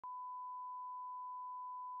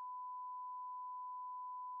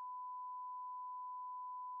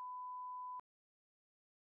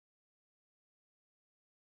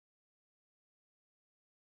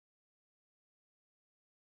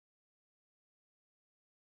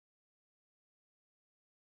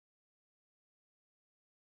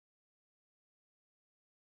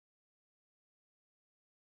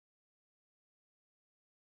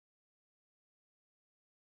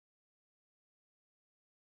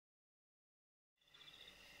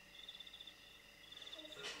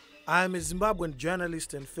I am a Zimbabwean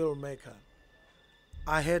journalist and filmmaker.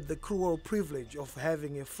 I had the cruel privilege of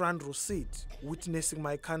having a front row seat witnessing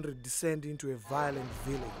my country descend into a violent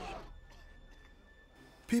village.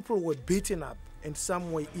 People were beaten up and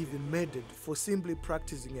some were even murdered for simply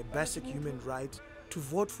practicing a basic human right to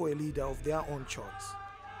vote for a leader of their own choice.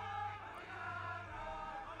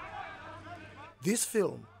 This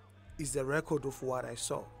film is a record of what I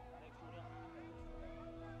saw.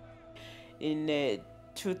 In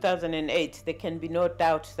 2008, there can be no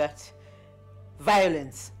doubt that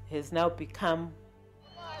violence has now become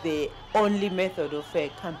the only method of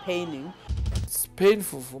campaigning. It's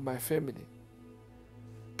painful for my family.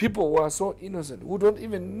 People who are so innocent, who don't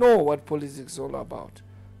even know what politics is all about,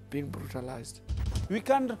 being brutalized. We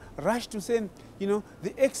can't rush to say,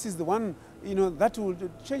 the X is the one, that will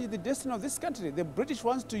change the destiny of this country. The British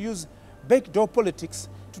wants to use backdoor politics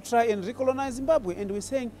to try and recolonize Zimbabwe, and we're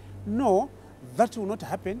saying, no, that will not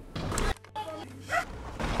happen.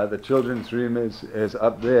 The children's room is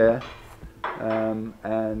up there,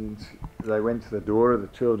 and they went to the door of the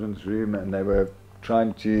children's room and they were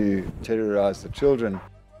trying to terrorize the children.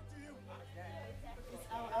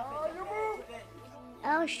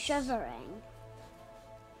 I was shivering.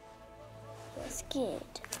 I was scared.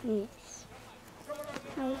 Yes.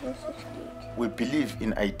 I was also scared. We believe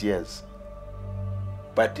in ideas,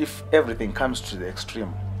 but if everything comes to the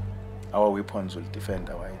extreme, our weapons will defend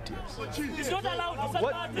our ideas. It's not allowed.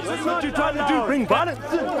 What you're trying to do? Bring violence?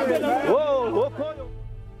 Whoa, whoa.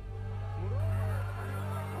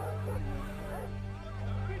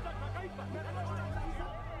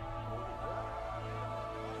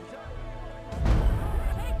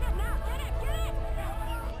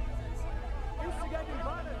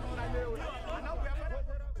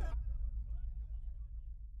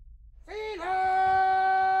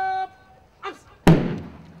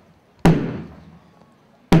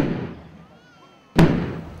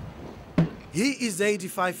 He is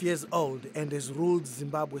 85 years old and has ruled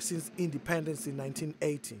Zimbabwe since independence in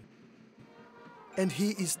 1980. And he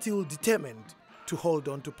is still determined to hold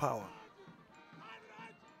on to power.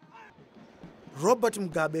 Robert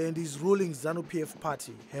Mugabe and his ruling ZANU-PF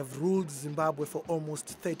party have ruled Zimbabwe for almost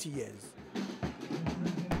 30 years.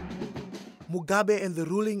 Mugabe and the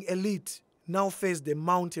ruling elite now faced a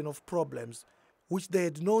mountain of problems which they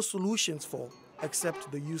had no solutions for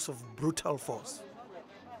except the use of brutal force.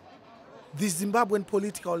 The Zimbabwean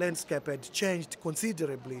political landscape had changed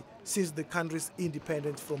considerably since the country's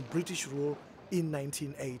independence from British rule in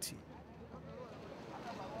 1980.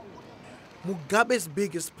 Mugabe's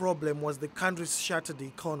biggest problem was the country's shattered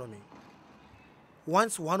economy.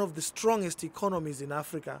 Once one of the strongest economies in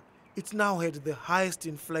Africa, it now had the highest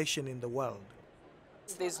inflation in the world.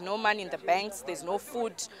 There's no money in the banks, there's no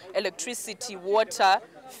food, electricity, water,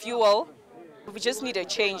 fuel. We just need a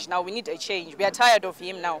change now. We need a change. We are tired of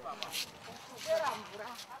him now.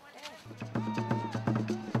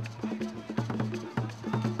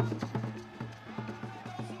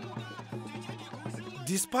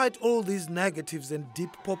 Despite all these negatives and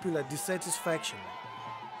deep popular dissatisfaction,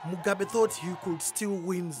 Mugabe thought he could still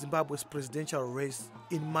win Zimbabwe's presidential race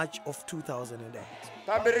in March of 2008.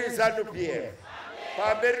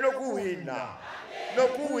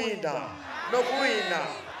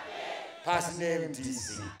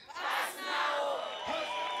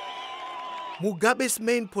 Mugabe's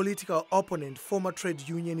main political opponent, former trade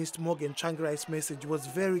unionist Morgan Tsvangirai's message was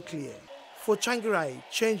very clear. For Tsvangirai,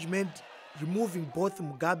 change meant removing both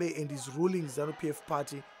Mugabe and his ruling ZANU-PF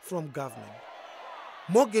party from government.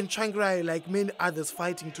 Morgan Tsvangirai, like many others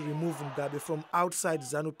fighting to remove Mugabe from outside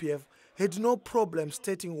ZANU-PF, had no problem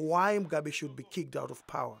stating why Mugabe should be kicked out of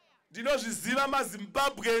power.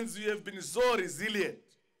 Zimbabweans, you have been so resilient.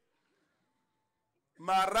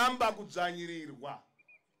 Maramba kudzvanyirirwa.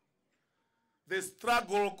 The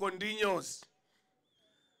struggle continues.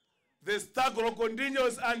 The struggle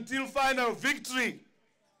continues until final victory.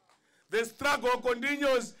 The struggle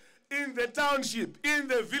continues in the township, in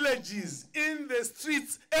the villages, in the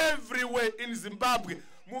streets, everywhere in Zimbabwe.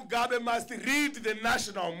 Mugabe must read the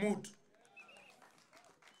national mood.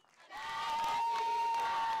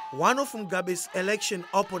 One of Mugabe's election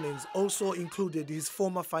opponents also included his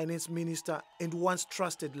former finance minister and once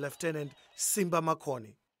trusted lieutenant Simba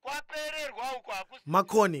Makoni.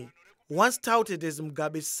 Makoni, once touted as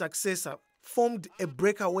Mugabe's successor, formed a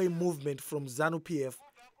breakaway movement from ZANU-PF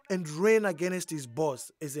and ran against his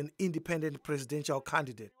boss as an independent presidential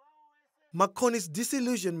candidate. Makoni's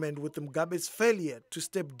disillusionment with Mugabe's failure to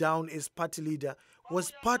step down as party leader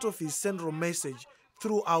was part of his central message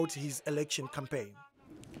throughout his election campaign.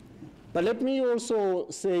 But let me also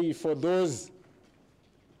say for those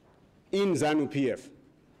in ZANU-PF,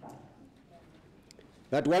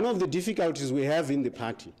 that one of the difficulties we have in the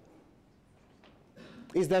party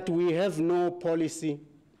is that we have no policy,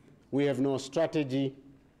 we have no strategy,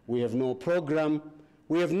 we have no program,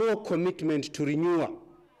 we have no commitment to renewal.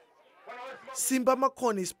 Simba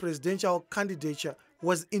Makoni's presidential candidature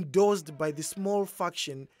was endorsed by the small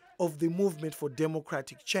faction of the Movement for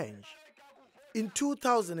Democratic Change. In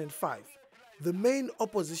 2005, the main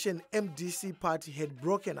opposition MDC party had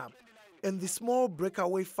broken up, and the small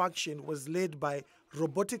breakaway faction was led by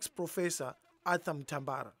robotics professor Arthur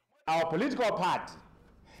Mtambara. Our political party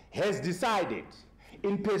has decided,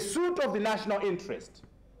 in pursuit of the national interest,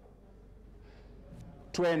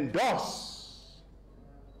 to endorse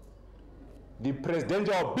the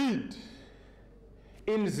presidential bid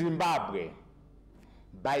in Zimbabwe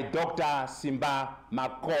by Dr. Simba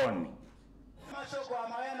Makoni.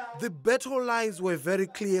 The battle lines were very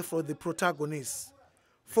clear for the protagonists.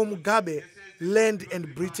 For Mugabe, land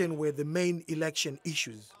and Britain were the main election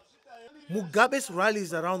issues. Mugabe's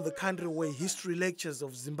rallies around the country were history lectures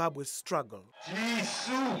of Zimbabwe's struggle.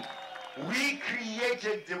 We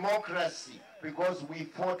created democracy because we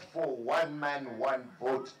fought for one man, one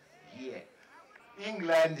vote here.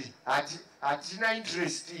 England, Atina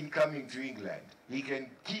interest in coming to England. He can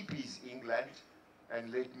keep his England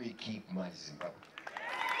and let me keep my Zimbabwe.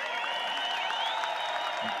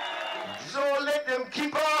 So let them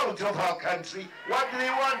keep out of our country what they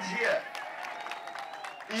want here.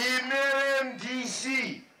 In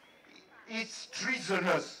MDC, it's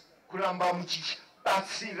treasonous. Kuramba muchichi,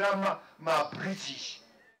 batsirama ma British.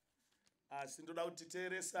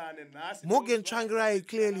 Morgan Tsvangirai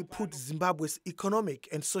clearly put Zimbabwe's economic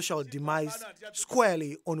and social demise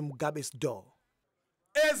squarely on Mugabe's door.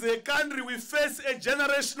 As a country, we face a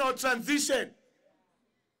generational transition.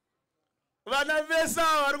 Vana vesa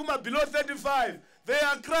vari below 35, they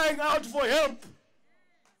are crying out for help.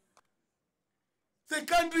 The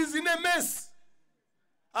country is in a mess.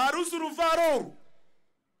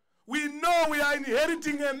 We know we are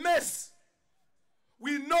inheriting a mess.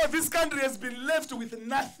 We know this country has been left with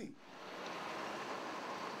nothing.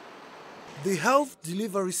 The health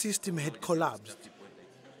delivery system had collapsed.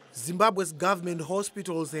 Zimbabwe's government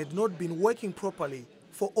hospitals had not been working properly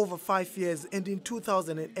for over 5 years, and in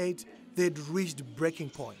 2008, they had reached breaking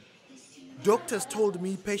point. Doctors told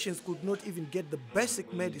me patients could not even get the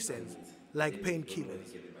basic medicines like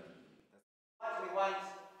painkillers.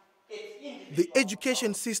 The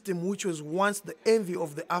education system, which was once the envy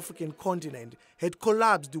of the African continent, had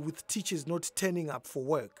collapsed with teachers not turning up for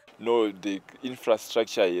work. No, the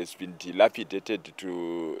infrastructure has been dilapidated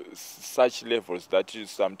to such levels that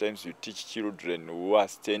sometimes you teach children who are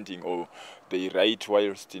standing or they write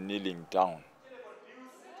whilst kneeling down.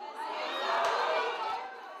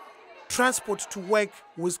 Transport to work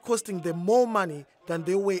was costing them more money than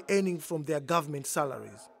they were earning from their government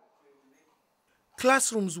salaries.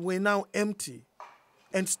 Classrooms were now empty,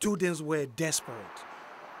 and students were desperate.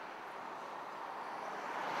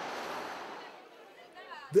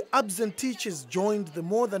 The absent teachers joined the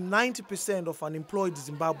more than 90% of unemployed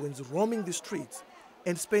Zimbabweans roaming the streets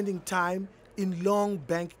and spending time in long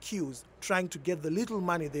bank queues trying to get the little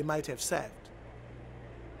money they might have saved.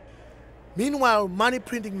 Meanwhile, money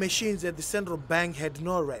printing machines at the central bank had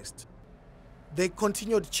no rest. They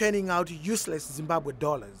continued churning out useless Zimbabwe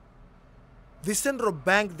dollars. The central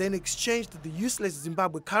bank then exchanged the useless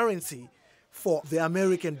Zimbabwe currency for the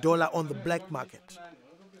American dollar on the black market.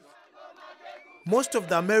 Most of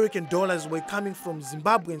the American dollars were coming from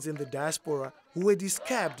Zimbabweans in the diaspora who had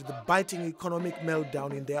escaped the biting economic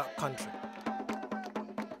meltdown in their country.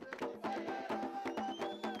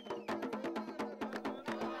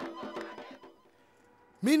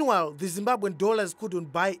 Meanwhile, the Zimbabwean dollars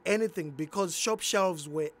couldn't buy anything because shop shelves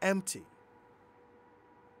were empty.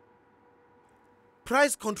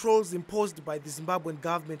 Price controls imposed by the Zimbabwean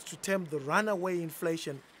government to tame the runaway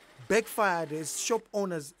inflation backfired as shop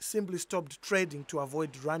owners simply stopped trading to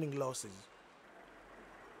avoid running losses.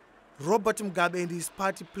 Robert Mugabe and his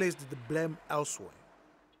party placed the blame elsewhere.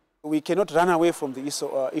 We cannot run away from the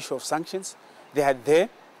issue of sanctions. They are there.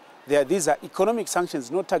 These are economic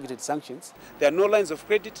sanctions, not targeted sanctions. There are no lines of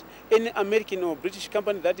credit. Any American or British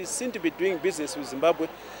company that is seen to be doing business with Zimbabwe,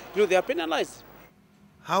 they are penalized.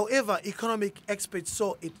 However, economic experts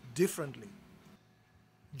saw it differently.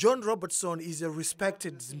 John Robertson is a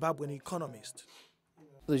respected Zimbabwean economist.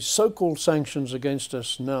 The so-called sanctions against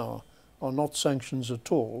us now are not sanctions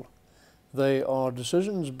at all. They are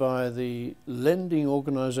decisions by the lending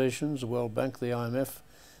organizations, the World Bank, the IMF,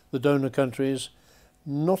 the donor countries,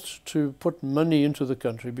 not to put money into the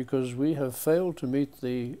country because we have failed to meet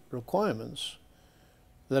the requirements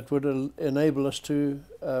that would enable us to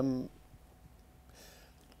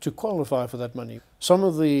to qualify for that money. Some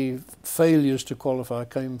of the failures to qualify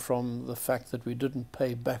came from the fact that we didn't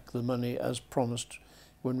pay back the money as promised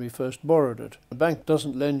when we first borrowed it. The bank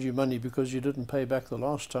doesn't lend you money because you didn't pay back the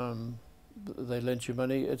last time they lent you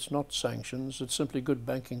money. It's not sanctions, it's simply good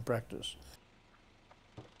banking practice.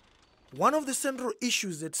 One of the central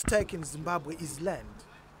issues at stake in Zimbabwe is land.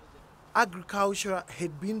 Agriculture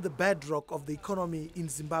had been the bedrock of the economy in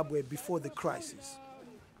Zimbabwe before the crisis.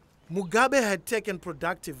 Mugabe had taken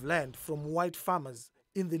productive land from white farmers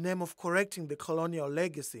in the name of correcting the colonial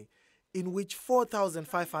legacy, in which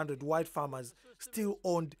 4,500 white farmers still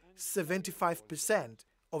owned 75%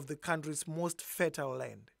 of the country's most fertile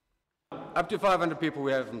land. Up to 500 people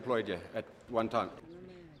we have employed here at one time.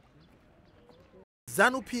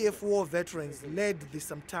 ZANU-PF war veterans led the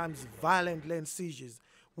sometimes violent land seizures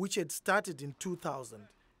which had started in 2000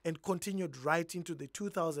 and continued right into the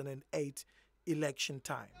 2008 election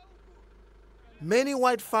time. Many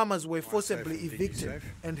white farmers were forcibly evicted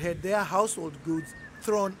and had their household goods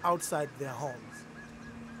thrown outside their homes.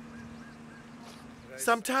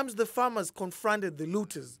 Sometimes the farmers confronted the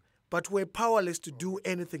looters but were powerless to do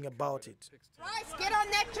anything about it. Bryce, get on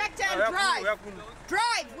that tractor and drive.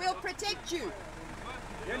 Drive, we'll protect you.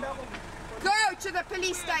 Go to the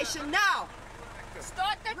police station now.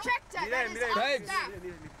 Start the tractor, that is our staff.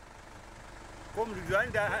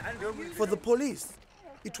 For the police,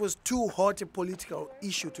 it was too hot a political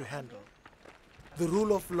issue to handle. The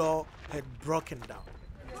rule of law had broken down.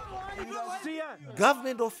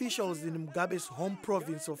 Government officials in Mugabe's home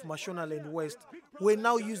province of Mashonaland West were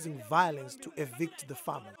now using violence to evict the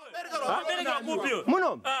farmers.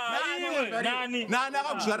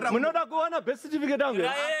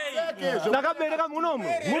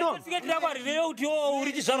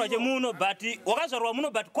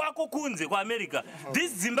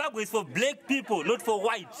 This Zimbabwe is for black people, not for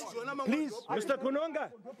white. Please, Mr. Kononga,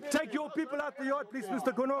 take your people out the yard, please,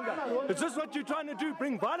 Mr. Kononga. Is this what you're trying to do?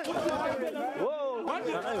 Bring violence? Whoa.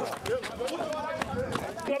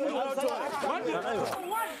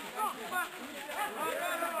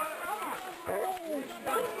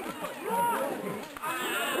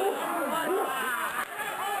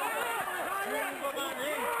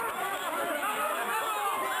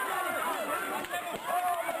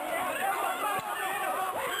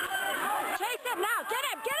 Chase him now, get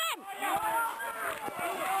him, get him!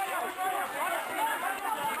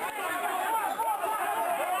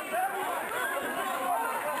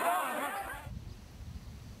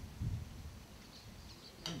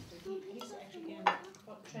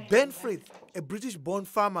 BANFF, a British-born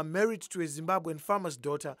farmer married to a Zimbabwean farmer's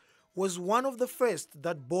daughter, was one of the first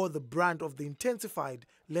that bore the brunt of the intensified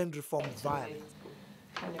land reform violence.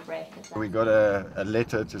 We got a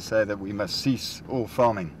letter to say that we must cease all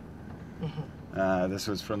farming. This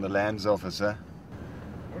was from the lands officer.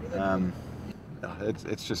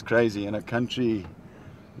 It's just crazy. In a country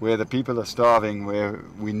where the people are starving, where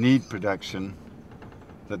we need production,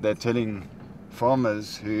 that they're telling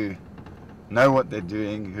farmers who know what they're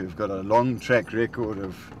doing, who've got a long track record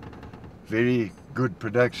of very good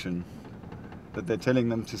production, that they're telling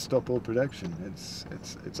them to stop all production.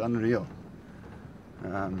 It's unreal.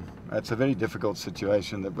 It's a very difficult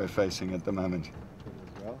situation that we're facing at the moment.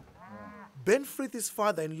 BANFF's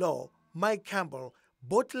father-in-law, Mike Campbell,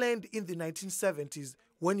 bought land in the 1970s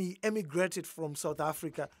when he emigrated from South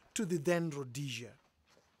Africa to the then Rhodesia.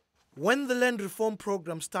 When the land reform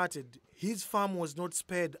program started, his farm was not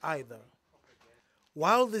spared either.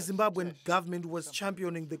 While the Zimbabwean government was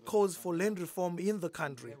championing the cause for land reform in the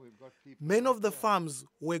country, many of the farms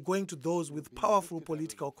were going to those with powerful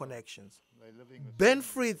political connections.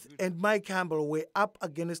 BANFF and Mike Campbell were up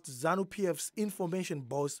against ZANU-PF's information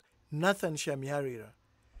boss, Nathan Shamyarira,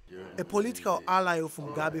 a political ally of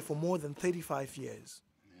Mugabe for more than 35 years.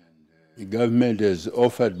 The government has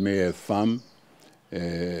offered me a farm in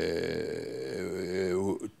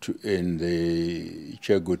the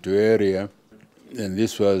Chegutu area, and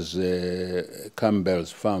this was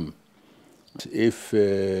Campbell's farm. If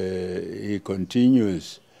he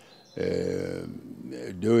continues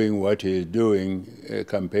doing what he's doing,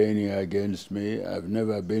 campaigning against me, I've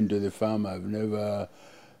never been to the farm, I've never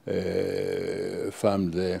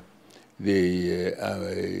farmed there.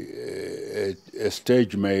 A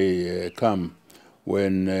stage may come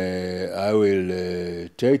when I will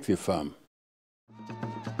take the farm.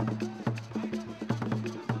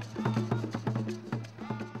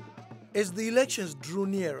 As the elections drew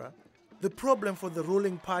nearer, the problem for the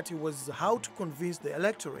ruling party was how to convince the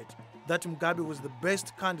electorate that Mugabe was the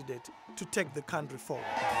best candidate to take the country forward.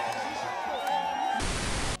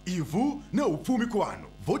 Ivu ne upfumi kwano,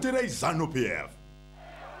 voterei ZANU-PF.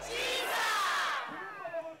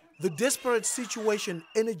 The desperate situation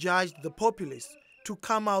energized the populace to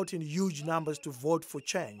come out in huge numbers to vote for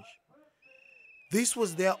change. This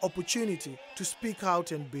was their opportunity to speak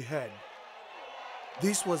out and be heard.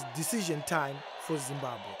 This was decision time for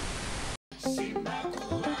Zimbabwe.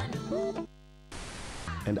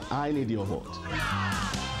 And I need your vote.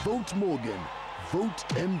 Vote Morgan. Vote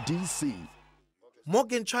MDC.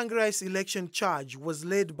 Morgan Tsvangirai's election charge was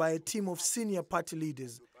led by a team of senior party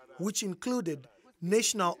leaders, which included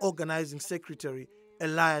National Organizing Secretary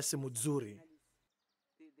Elias Mudzuri.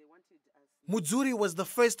 Mudzuri was the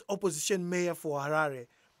first opposition mayor for Harare,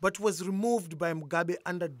 but was removed by Mugabe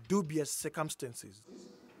under dubious circumstances.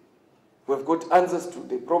 We've got answers to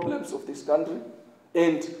the problems of this country,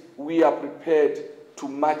 and we are prepared to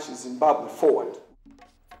march Zimbabwe forward.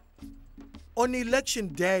 On election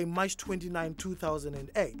day, March 29,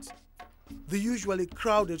 2008, the usually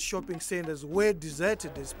crowded shopping centers were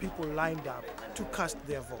deserted as people lined up to cast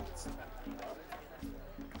their votes.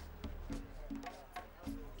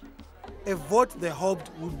 A vote they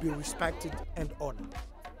hoped would be respected and honored.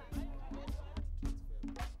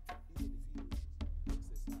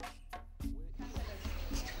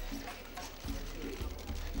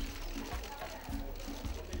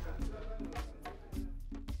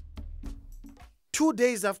 Two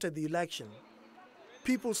days after the election,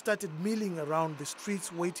 people started milling around the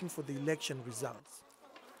streets waiting for the election results.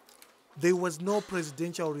 There was no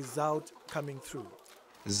presidential result coming through.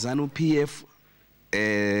 ZANU-PF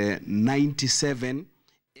 97.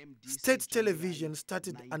 State television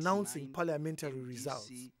started announcing parliamentary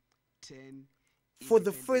results. For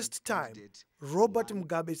the first time, Robert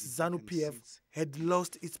Mugabe's ZANU-PF had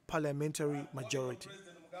lost its parliamentary majority.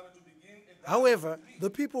 However, the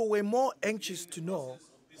people were more anxious to know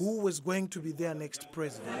who was going to be their next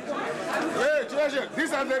president.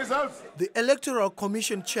 These are the results. The Electoral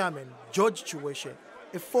Commission chairman, George Chiweshe,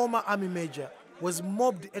 a former army major, was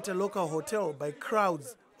mobbed at a local hotel by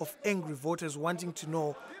crowds of angry voters wanting to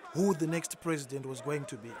know who the next president was going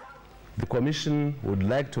to be. The Commission would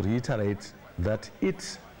like to reiterate that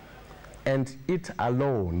it and it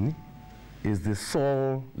alone is the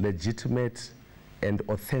sole legitimate and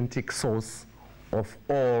authentic source of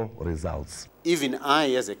all results. Even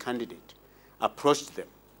I, as a candidate, approached them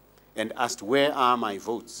and asked, where are my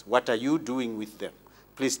votes? What are you doing with them?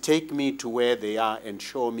 Please take me to where they are and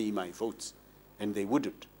show me my votes. And they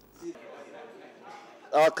wouldn't.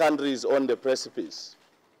 Our country is on the precipice,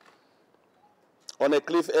 on a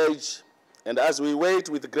cliff edge, and as we wait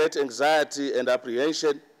with great anxiety and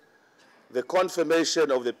apprehension, the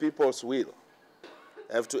confirmation of the people's will,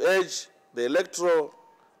 I have to urge the electoral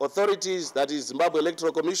authorities, that is Zimbabwe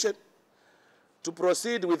Electoral Commission, to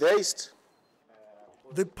proceed with haste.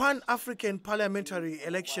 The Pan-African Parliamentary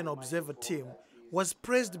Election Observer team was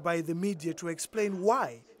praised by the media to explain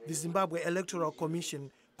why the Zimbabwe Electoral Commission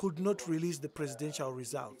could not release the presidential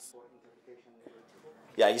results.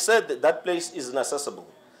 Yeah, he said that that place is inaccessible,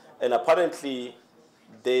 and apparently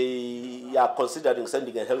they are considering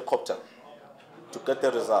sending a helicopter to get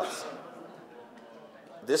the results.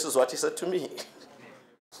 This is what he said to me.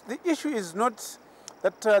 The issue is not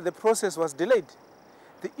that the process was delayed.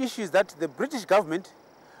 The issue is that the British government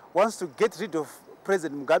wants to get rid of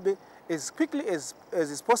President Mugabe as quickly as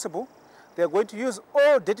is possible. They are going to use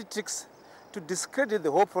all dirty tricks to discredit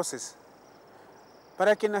the whole process. But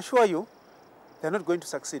I can assure you, they are not going to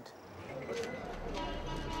succeed.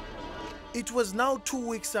 It was now 2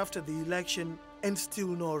 weeks after the election and still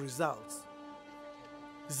no results.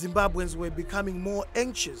 Zimbabweans were becoming more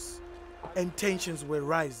anxious and tensions were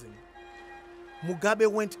rising. Mugabe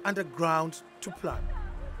went underground to plan.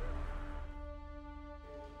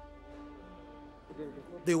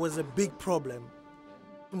 There was a big problem.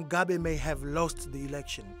 Mugabe may have lost the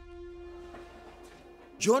election.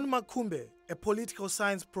 John Makumbe, a political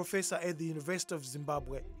science professor at the University of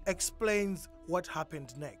Zimbabwe, explains what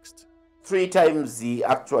happened next. 3 times he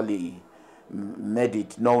actually made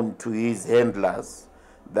it known to his handlers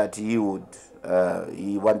that he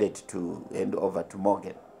wanted to hand over to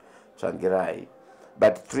Morgan Tsvangirai.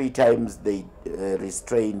 But 3 times they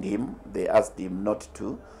restrained him. They asked him not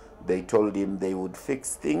to. They told him they would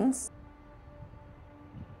fix things.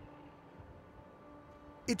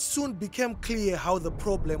 It soon became clear how the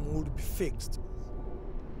problem would be fixed.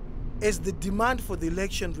 As the demand for the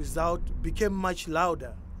election result became much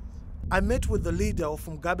louder, I met with the leader of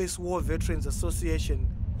Mugabe's War Veterans Association,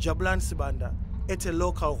 Jabulani Sibanda, at a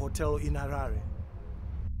local hotel in Harare.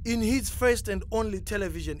 In his first and only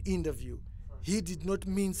television interview, he did not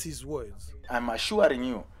mince his words. I'm assuring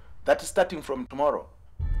you that starting from tomorrow,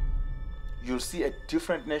 you'll see a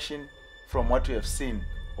different nation from what you have seen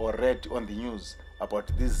or read on the news about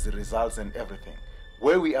these results and everything.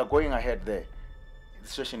 Where we are going ahead there, the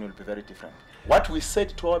situation will be very different. What we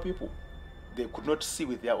said to our people, they could not see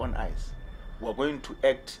with their own eyes. We are going to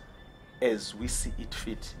act as we see it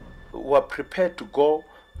fit. We are prepared to go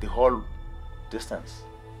the whole distance,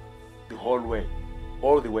 the whole way,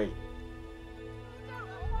 all the way.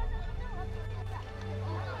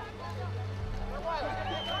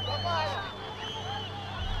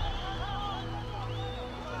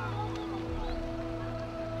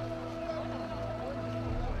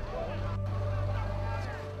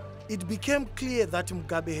 It became clear that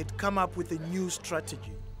Mugabe had come up with a new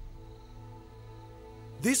strategy.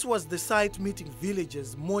 This was the site meeting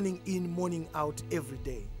villagers morning in, morning out every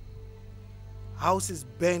day. Houses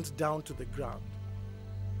burnt down to the ground.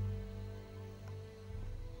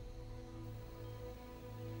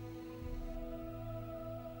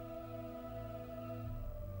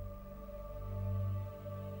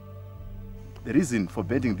 The reason for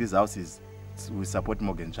burning these houses is we support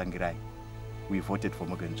Morgan Tsvangirai. We voted for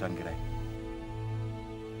Morgan Tsvangirai.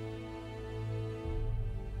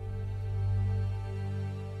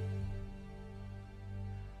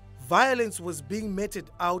 Violence was being meted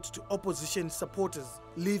out to opposition supporters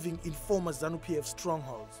living in former ZANU-PF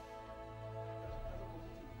strongholds.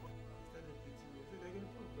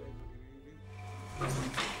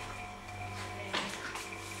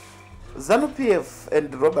 ZANU-PF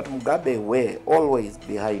and Robert Mugabe were always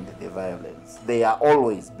behind the violence. They are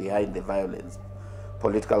always behind the violence.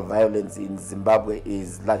 Political violence in Zimbabwe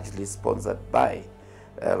is largely sponsored by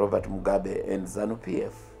Robert Mugabe and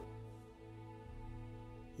ZANU-PF.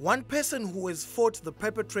 One person who has fought the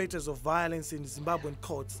perpetrators of violence in Zimbabwean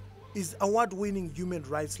courts is award-winning human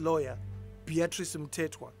rights lawyer Beatrice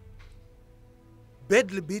Mtetwa.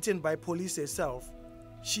 Badly beaten by police herself,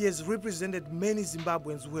 she has represented many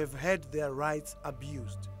Zimbabweans who have had their rights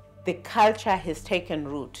abused. The culture has taken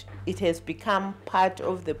root. It has become part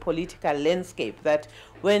of the political landscape that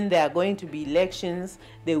when there are going to be elections,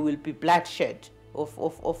 there will be bloodshed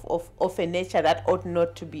of a nature that ought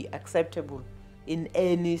not to be acceptable in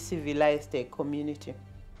any civilized community.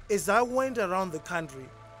 As I went around the country,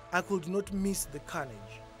 I could not miss the carnage.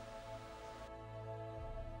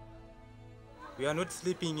 We are not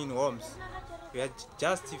sleeping in homes. We are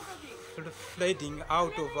just fleeing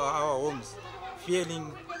out of our homes,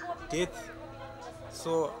 fearing death.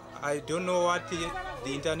 So I don't know what the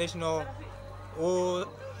international or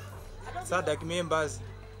SADC members,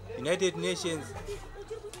 United Nations,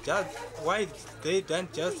 just why they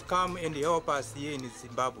don't just come and help us here in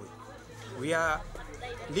Zimbabwe. We are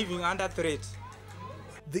living under threat.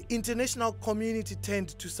 The international community turned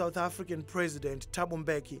to South African President Thabo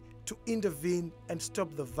Mbeki to intervene and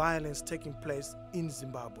stop the violence taking place in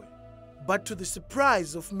Zimbabwe. But to the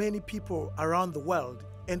surprise of many people around the world,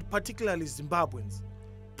 and particularly Zimbabweans,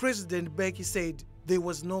 President Mbeki said there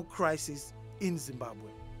was no crisis in Zimbabwe.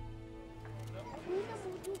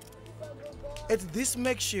 At this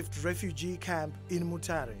makeshift refugee camp in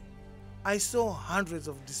Mutare, I saw hundreds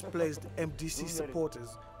of displaced MDC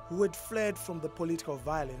supporters who had fled from the political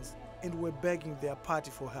violence and were begging their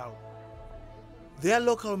party for help. Their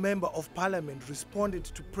local member of parliament responded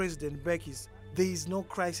to President Mbeki's "there is no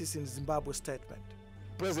crisis in Zimbabwe" statement.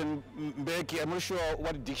 President Mbeki, I'm not sure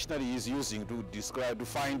what dictionary he is using to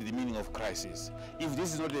find the meaning of crisis. If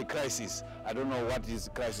this is not a crisis, I don't know what is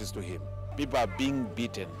crisis to him. People are being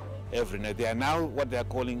beaten every night. They are now what they are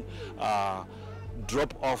calling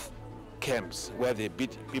drop-off camps, where they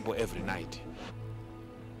beat people every night.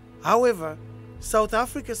 However, South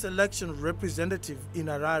Africa's election representative in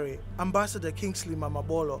Harare, Ambassador Kingsley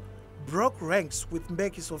Mamabolo, broke ranks with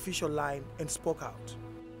Mbeki's official line and spoke out.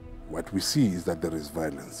 What we see is that there is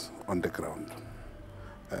violence on the ground.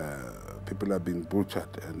 People are being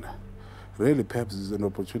butchered, and really perhaps it's an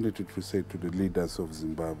opportunity to say to the leaders of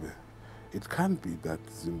Zimbabwe, it can't be that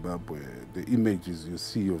Zimbabwe, the images you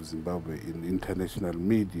see of Zimbabwe in international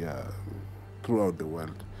media throughout the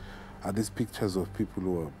world, are these pictures of people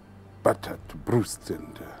who are battered, bruised,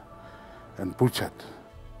 and butchered.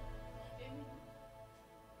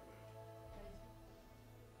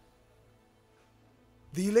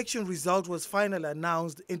 The election result was finally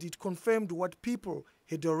announced, and it confirmed what people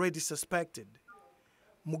had already suspected.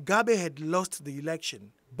 Mugabe had lost the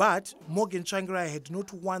election, but Morgan Tsvangirai had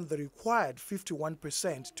not won the required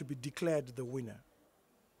 51% to be declared the winner.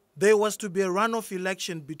 There was to be a runoff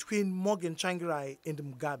election between Morgan Tsvangirai and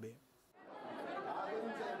Mugabe.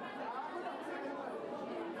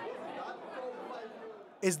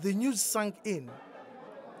 As the news sank in,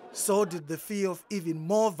 so did the fear of even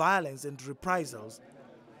more violence and reprisals,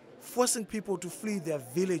 forcing people to flee their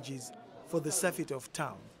villages for the safety of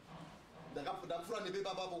town.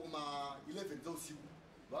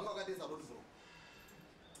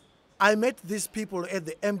 I met these people at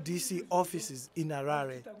the MDC offices in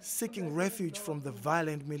Harare seeking refuge from the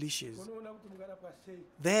violent militias.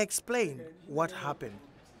 They explained what happened.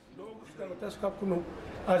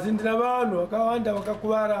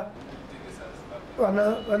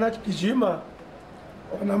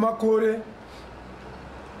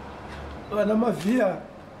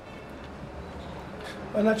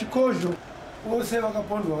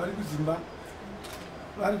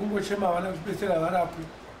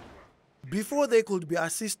 Before they could be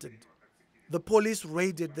assisted, the police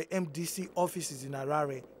raided the MDC offices in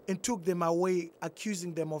Harare and took them away,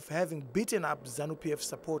 accusing them of having beaten up ZANU-PF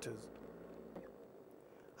supporters.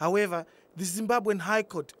 However, the Zimbabwean High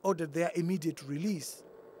Court ordered their immediate release,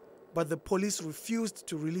 but the police refused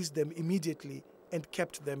to release them immediately and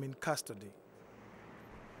kept them in custody.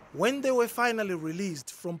 When they were finally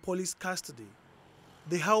released from police custody,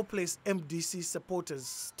 the helpless MDC supporters,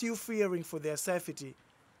 still fearing for their safety,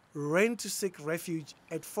 ran to seek refuge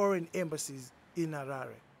at foreign embassies in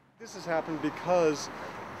Harare. This has happened because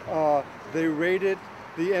they raided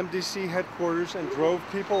the MDC headquarters and drove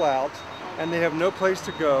people out, and they have no place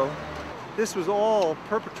to go. This was all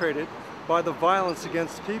perpetrated by the violence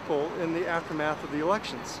against people in the aftermath of the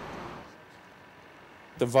elections.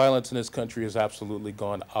 The violence in this country has absolutely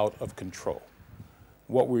gone out of control.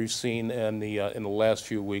 What we've seen in the last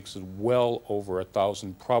few weeks is well over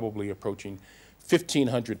 1,000, probably approaching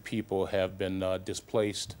 1,500 people have been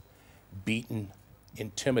displaced, beaten,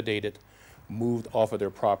 intimidated, moved off of their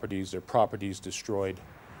properties destroyed.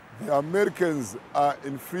 The Americans are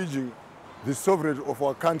infringing the sovereignty of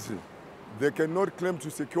our country. They cannot claim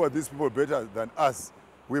to secure these people better than us.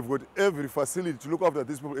 We've got every facility to look after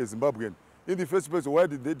these people as Zimbabwean. In the first place, why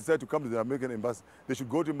did they decide to come to the American embassy? They should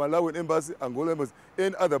go to Malawian embassy, Angola embassy,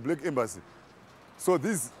 and other black embassy. So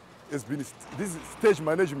this is stage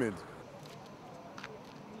management.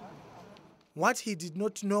 What he did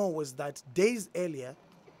not know was that days earlier,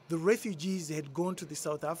 the refugees had gone to the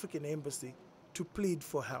South African embassy to plead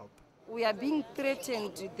for help. We are being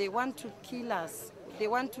threatened. They want to kill us. They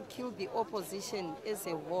want to kill the opposition as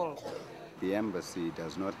a whole. The embassy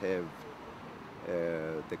does not have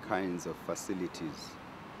the kinds of facilities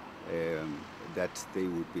that they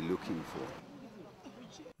would be looking for.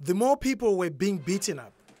 The more people were being beaten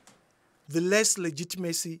up, the less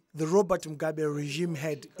legitimacy the Robert Mugabe regime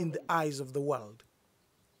had in the eyes of the world.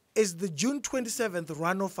 As the June 27th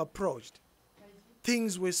runoff approached,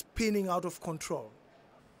 things were spinning out of control.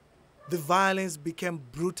 The violence became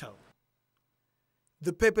brutal.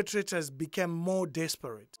 The perpetrators became more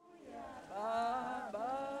desperate.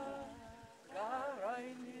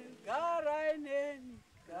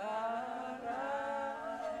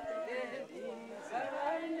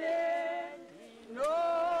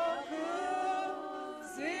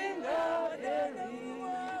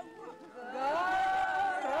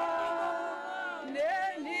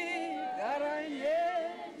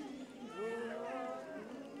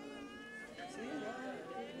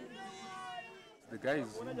 The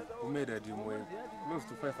guys who murdered him were close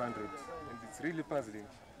to 500, and it's really puzzling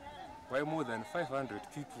why more than 500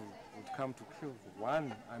 people would come to kill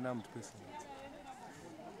one unarmed person.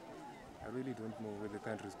 I really don't know where the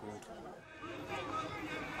country is going to.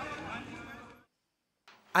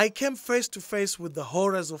 I came face to face with the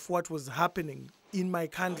horrors of what was happening in my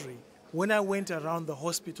country when I went around the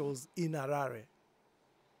hospitals in Harare.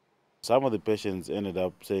 Some of the patients ended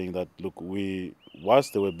up saying that, look,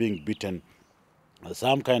 whilst they were being beaten,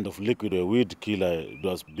 some kind of liquid or weed killer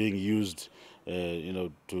was being used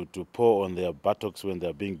to pour on their buttocks when they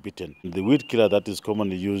are being beaten. The weed killer that is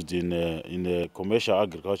commonly used in commercial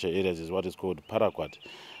agriculture areas is what is called paraquat,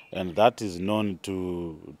 and that is known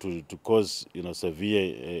to cause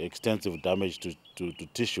severe, extensive damage to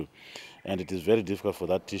tissue, and it is very difficult for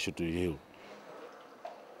that tissue to heal.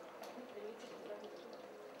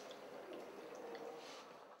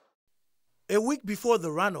 A week before the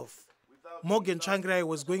runoff, Morgan Tsvangirai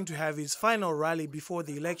was going to have his final rally before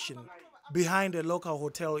the election behind a local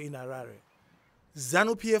hotel in Harare.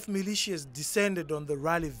 ZANU-PF militias descended on the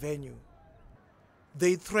rally venue.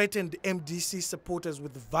 They threatened MDC supporters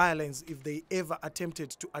with violence if they ever attempted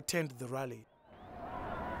to attend the rally.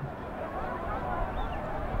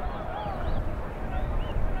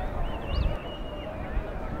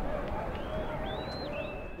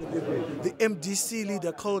 The MDC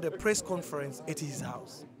leader called a press conference at his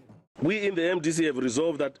house. We in the MDC have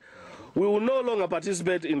resolved that we will no longer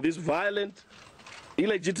participate in this violent,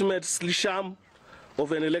 illegitimate sham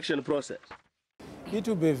of an election process. It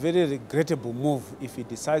will be a very regrettable move if he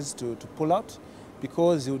decides to pull out,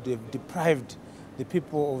 because he would have deprived the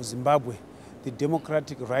people of Zimbabwe the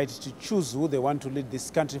democratic right to choose who they want to lead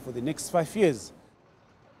this country for the next 5 years.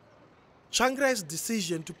 Tsvangirai's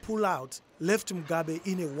decision to pull out left Mugabe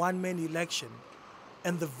in a one-man election,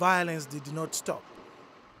 and the violence did not stop.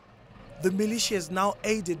 The militias, now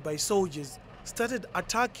aided by soldiers, started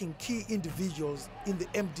attacking key individuals in the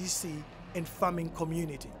MDC and farming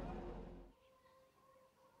community.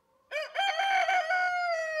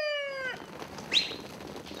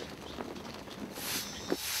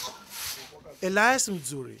 Elias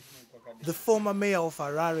Mzuri, the former mayor of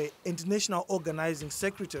Harare and national organizing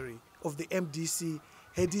secretary of the MDC,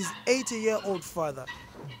 had his 80-year-old father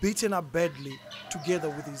beaten up badly together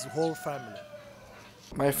with his whole family.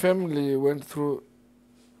 My family went through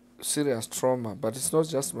serious trauma, but it's not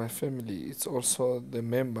just my family, it's also the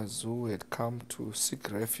members who had come to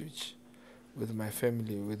seek refuge with my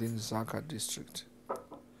family within Zaka district.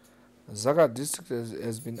 Zaka district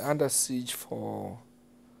has been under siege for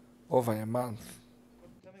over a month.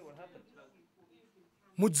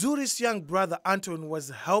 Muzuri's young brother Anton was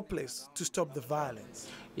helpless to stop the violence.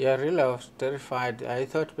 Yeah, really I was terrified. I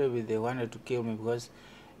thought maybe they wanted to kill me because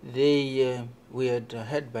we had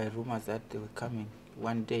heard by rumors that they were coming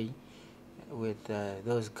one day with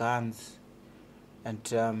those guns, and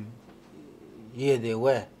here they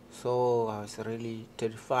were. So I was really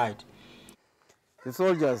terrified. The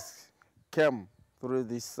soldiers came through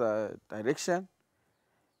this direction.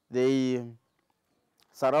 They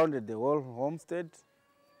surrounded the whole homestead.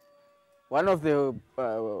 One of the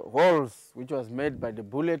holes which was made by the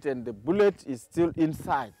bullet, and the bullet is still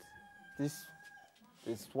inside.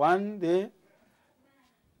 This one there,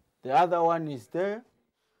 the other one is there,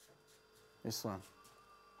 this one.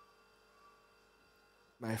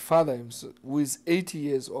 My father, who is 80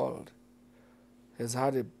 years old, has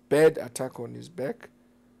had a bad attack on his back,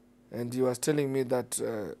 and he was telling me that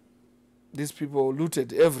these people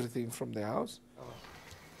looted everything from the house.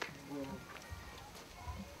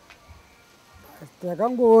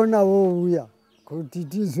 Takangoona vouya kuti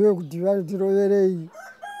tizwe kuti vari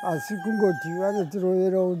asi kungoti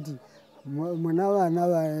vanotirovera kuti muna vana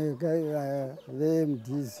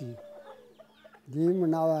veMDC ndii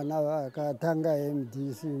muna vana vakatanga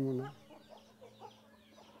MDC muna.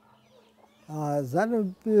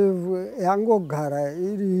 ZANU-PF yangogara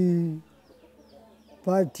iri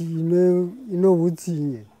pati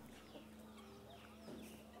inohutsinye.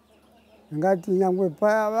 Ngati nyangwe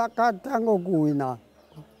paya vakatanga kuwina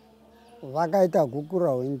vakaita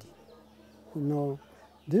gukuraundi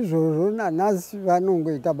ndizvozvo nanhasi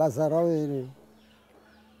vanongoita basa ravo iri.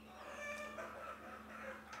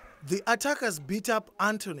 The attackers beat up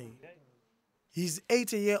Anthony, his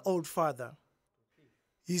 80-year-old father,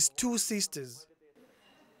 his 2 sisters,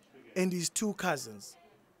 and his 2 cousins.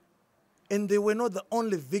 And they were not the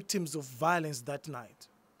only victims of violence that night.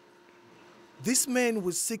 This man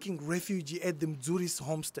was seeking refuge at the Mzuri's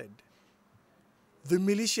homestead. The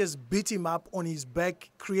militias beat him up on his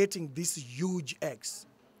back, creating this huge X.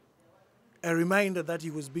 A reminder that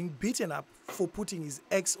he was being beaten up for putting his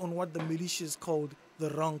X on what the militias called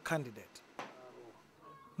the wrong candidate.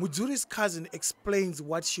 Muzuri's cousin explains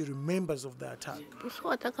what she remembers of the attack.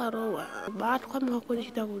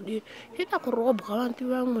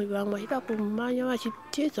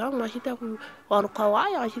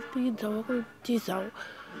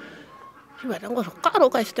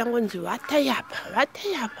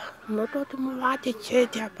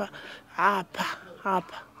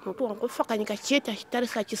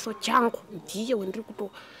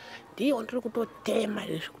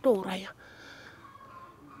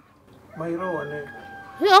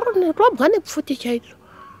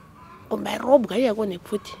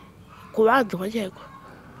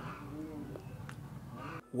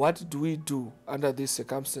 What do we do under these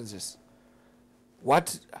circumstances?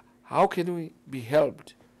 How can we be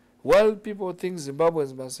helped? Well, people think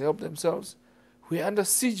Zimbabweans must help themselves. We are under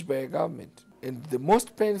siege by a government. And the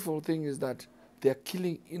most painful thing is that they are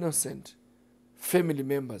killing innocent family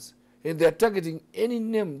members. And they are targeting any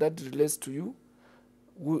name that relates to you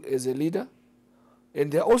as a leader.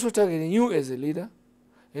 And they are also targeting you as a leader.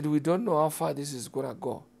 And we don't know how far this is going to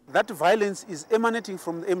go. That violence is emanating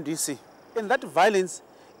from the MDC. And that violence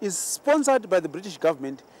is sponsored by the British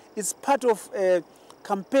government. It's part of a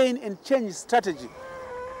campaign and change strategy.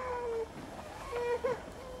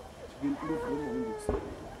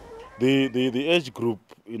 The age group,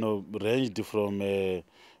 ranged from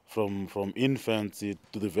infants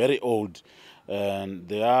to the very old, and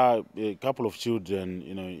there are a couple of children.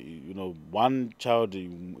 One child,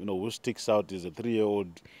 who sticks out is a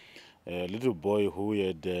 3-year-old little boy who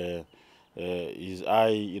had his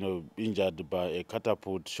eye, injured by a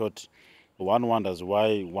catapult shot. One wonders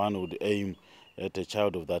why one would aim at a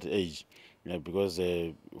child of that age, because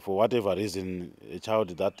for whatever reason, a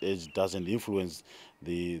child at that age doesn't influence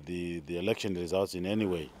the election results in any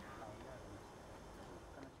way.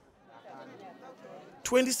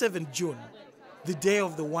 27 June, the day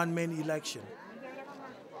of the one-man election.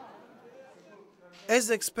 As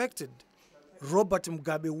expected, Robert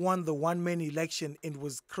Mugabe won the one-man election and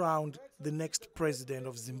was crowned the next president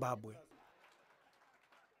of Zimbabwe.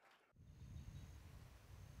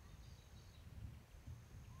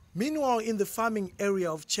 Meanwhile, in the farming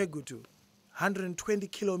area of Chegutu, 120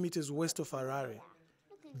 kilometers west of Harare,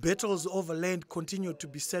 battles over land continued to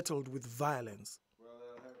be settled with violence.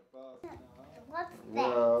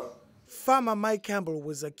 Farmer Mike Campbell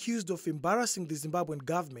was accused of embarrassing the Zimbabwean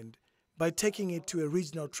government by taking it to a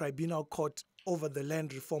regional tribunal court over the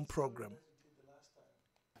land reform program.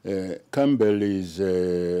 Campbell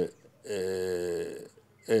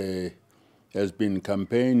has been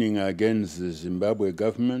campaigning against the Zimbabwe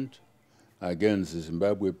government, against the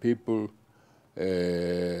Zimbabwe people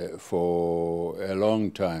for a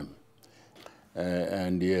long time.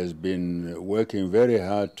 And he has been working very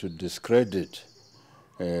hard to discredit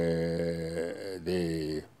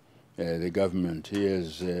the government. He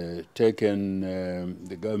has taken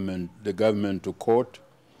the government to court,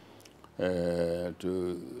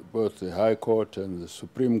 to both the High Court and the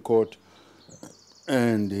Supreme Court,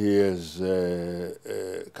 and he has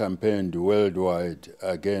campaigned worldwide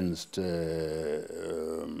against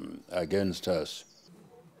us.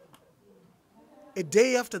 A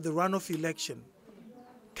day after the runoff election,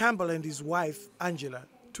 Campbell and his wife, Angela,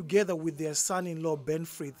 together with their son-in-law, Ben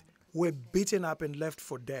Frith, were beaten up and left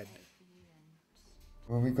for dead.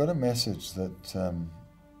 Well, we got a message that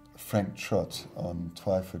Frank Trott on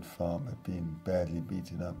Twyford Farm had been badly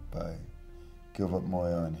beaten up by Gilbert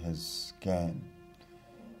Moyo and his gang,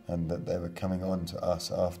 and that they were coming on to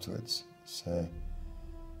us afterwards. So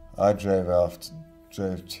I drove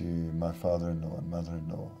to my father-in-law and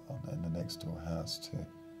mother-in-law in the next door house to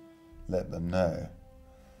let them know.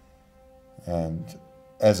 And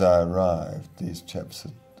as I arrived, these chaps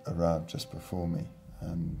had arrived just before me,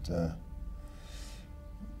 and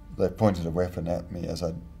they pointed a weapon at me as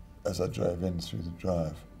I drove in through the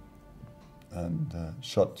drive, and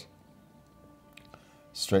shot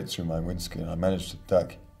straight through my windscreen. I managed to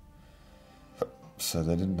duck, so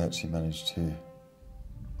they didn't actually manage to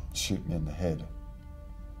shoot me in the head.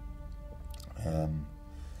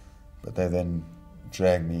 But they then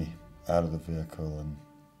dragged me out of the vehicle and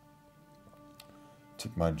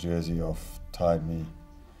took my jersey off, tied me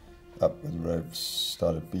up with ropes,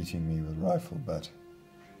 started beating me with rifle butt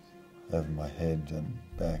over my head and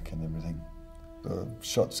back and everything. There were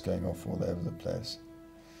shots going off all over the place.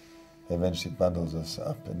 They eventually bundled us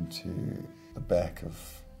up into the back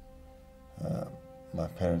of my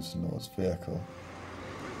parents-in-law's vehicle.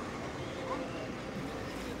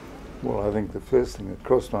 Well, I think the first thing that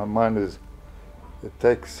crossed my mind is it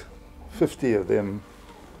takes 50 of them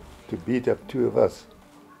to beat up 2 of us.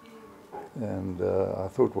 And I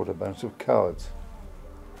thought, what a bunch of cowards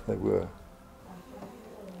they were.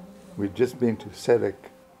 We'd just been to SADC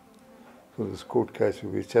for this court case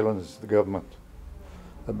where we challenged the government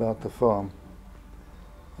about the farm.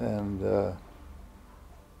 And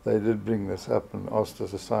they did bring this up and asked us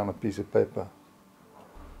to sign a piece of paper.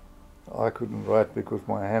 I couldn't write because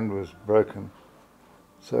my hand was broken,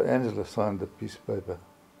 so Angela signed the piece of paper.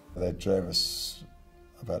 They drove us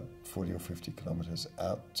about 40 or 50 kilometres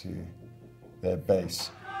out to their base.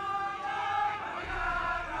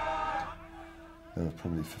 There were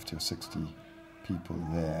probably 50 or 60 people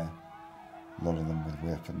there, a lot of them with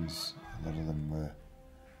weapons, a lot of them were,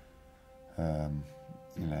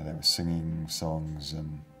 they were singing songs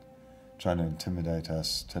and trying to intimidate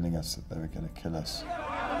us, telling us that they were going to kill us.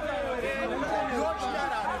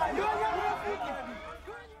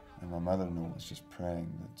 And my mother-in-law was just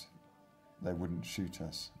praying that they wouldn't shoot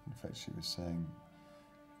us. In fact, she was saying,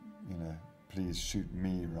 please shoot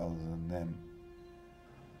me rather than them.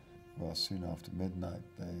 Well, soon after midnight,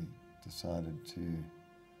 they decided to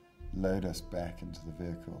load us back into the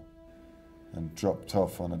vehicle and dropped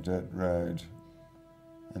off on a dirt road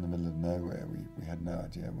in the middle of nowhere. We had no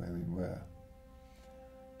idea where we were.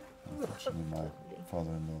 Unfortunately, my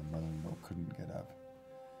father-in-law and mother-in-law couldn't get up.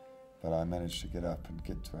 But I managed to get up and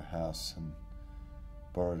get to a house and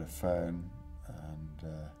borrowed a phone and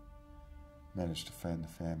managed to phone the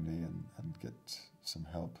family and get some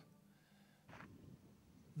help.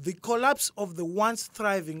 The collapse of the once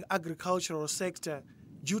thriving agricultural sector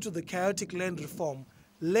due to the chaotic land reform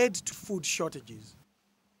led to food shortages.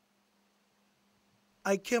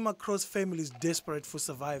 I came across families desperate for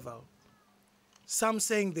survival, some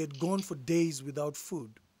saying they'd gone for days without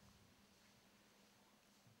food.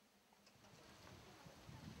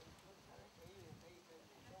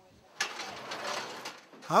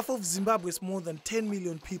 Half of Zimbabwe's more than 10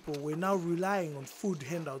 million people were now relying on food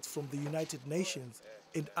handouts from the United Nations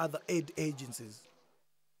and other aid agencies.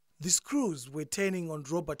 The screws were turning on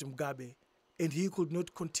Robert Mugabe, and he could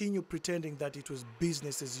not continue pretending that it was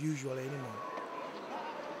business as usual anymore.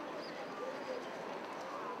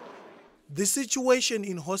 The situation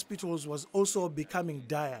in hospitals was also becoming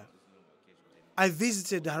dire. I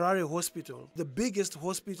visited Harare Hospital, the biggest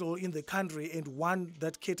hospital in the country and one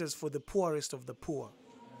that caters for the poorest of the poor.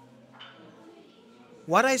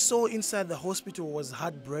 What I saw inside the hospital was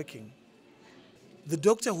heartbreaking. The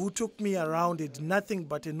doctor who took me around had nothing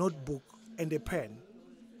but a notebook and a pen.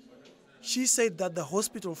 She said that the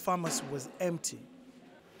hospital pharmacy was empty.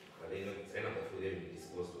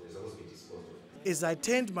 As I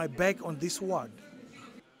turned my back on this ward,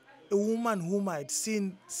 a woman whom I had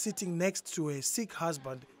seen sitting next to her sick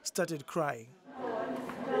husband started crying.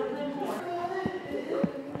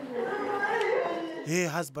 Her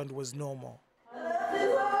husband was normal.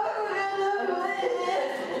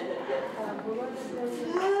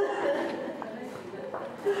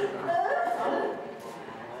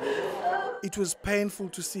 It was painful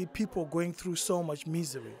to see people going through so much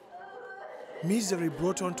misery. Misery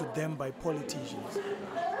brought on to them by politicians.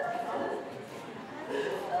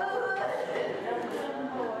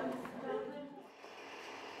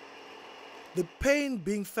 The pain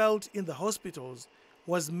being felt in the hospitals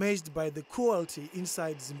was matched by the cruelty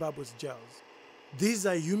inside Zimbabwe's jails. These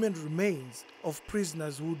are human remains of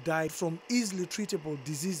prisoners who died from easily treatable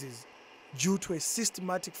diseases due to a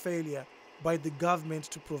systematic failure by the government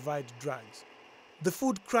to provide drugs. The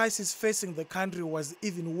food crisis facing the country was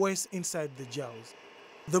even worse inside the jails.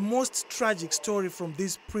 The most tragic story from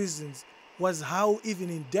these prisons was how even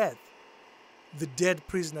in death, the dead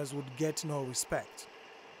prisoners would get no respect.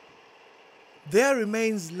 Their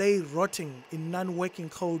remains lay rotting in non-working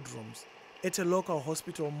cold rooms at a local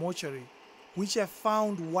hospital mortuary, which are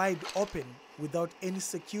found wide open without any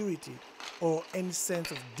security or any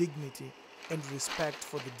sense of dignity and respect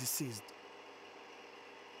for the deceased.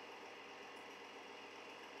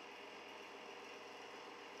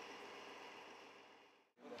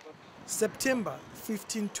 September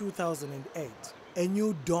 15, 2008, a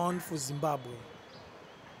new dawn for Zimbabwe.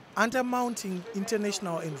 Under mounting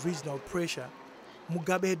international and regional pressure,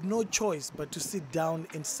 Mugabe had no choice but to sit down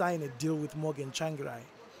and sign a deal with Morgan Tsvangirai.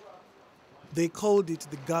 They called it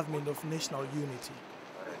the Government of National Unity.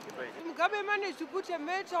 Mugabe managed to put a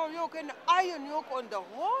metal yoke and iron yoke on the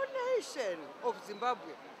whole nation of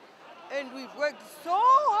Zimbabwe. And we've worked so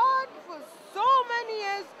hard for so many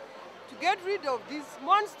years to get rid of this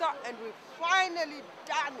monster, and we've finally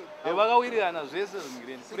done it.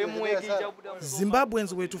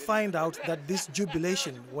 Zimbabweans were to find out that this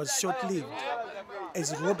jubilation was short-lived,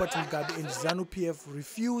 as Robert Mugabe and ZANU-PF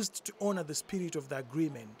refused to honor the spirit of the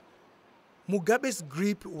agreement. Mugabe's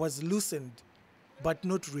grip was loosened, but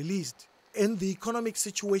not released, and the economic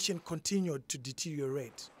situation continued to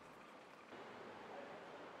deteriorate.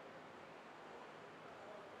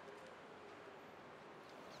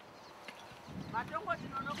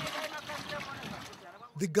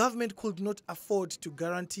 The government could not afford to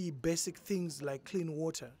guarantee basic things like clean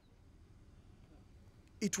water.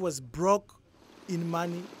 It was broke in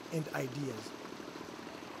money and ideas.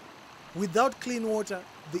 Without clean water,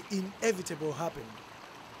 the inevitable happened.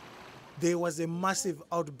 There was a massive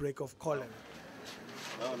outbreak of cholera.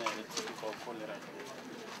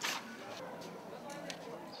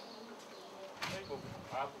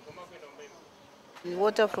 The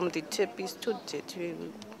water from the tap is too dirty.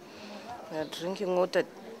 We are drinking water,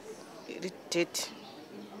 it's dirty.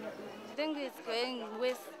 I think it's going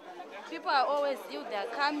worse. People are always ill, they are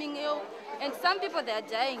coming ill, and some people they are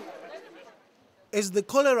dying. As the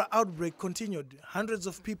cholera outbreak continued, hundreds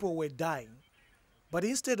of people were dying. But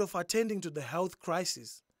instead of attending to the health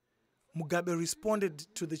crisis, Mugabe responded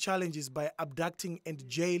to the challenges by abducting and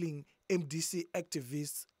jailing MDC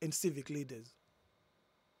activists and civic leaders.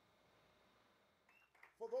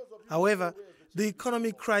 However, the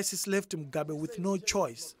economic crisis left Mugabe with no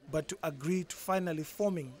choice but to agree to finally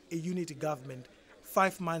forming a unity government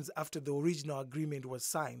 5 months after the original agreement was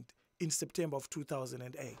signed in September of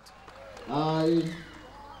 2008. I,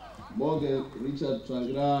 Morgan Richard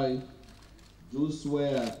Tsvangirai, do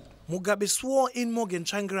swear. Mugabe swore in Morgan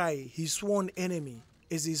Tsvangirai, his sworn enemy,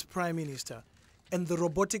 as his prime minister, and the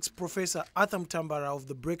robotics professor Atham Tambara of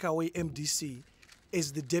the breakaway MDC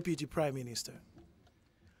as the deputy prime minister.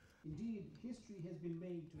 Indeed, history has been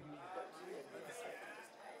made to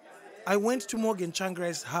I went to Morgan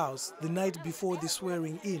Changrai's house the night before the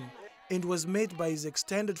swearing in and was met by his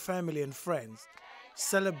extended family and friends,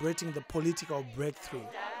 celebrating the political breakthrough.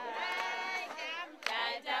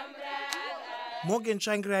 Morgan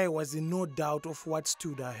Changrai was in no doubt of what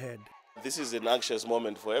stood ahead. This is an anxious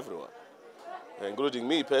moment for everyone, including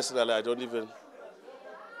me personally. I don't even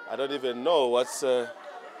know what's going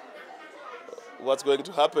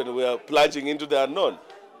to happen. We are plunging into the unknown.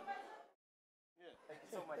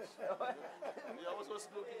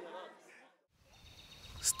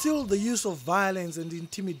 Still, the use of violence and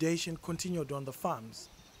intimidation continued on the farms.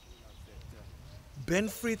 Ben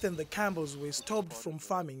Frith and the Campbells were stopped from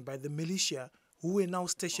farming by the militia who were now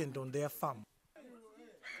stationed on their farm.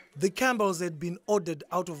 The Campbells had been ordered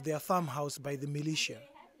out of their farmhouse by the militia.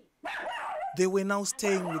 They were now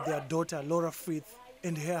staying with their daughter Laura Frith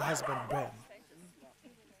and her husband Ben.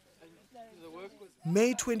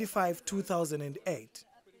 May 25, 2008,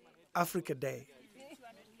 Africa Day.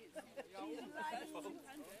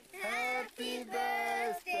 Happy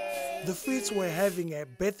birthday. The Friths were having a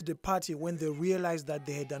birthday party when they realized that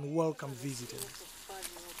they had unwelcome visitors.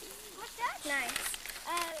 What's that? Nice.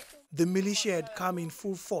 The militia had come in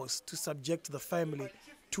full force to subject the family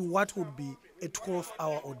to what would be a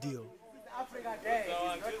 12-hour ordeal. Africa Day.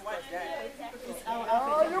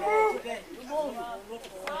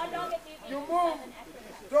 You move.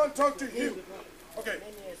 Don't talk to him. Okay.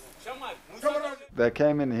 They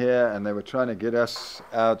came in here and they were trying to get us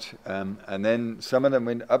out, and then some of them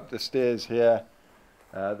went up the stairs here.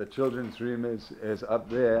 The children's room is up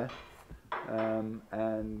there,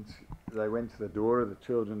 and they went to the door of the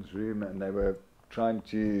children's room and they were trying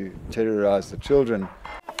to terrorize the children.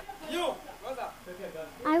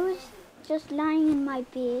 I was just lying in my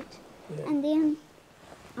bed, and then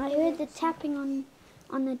I heard the tapping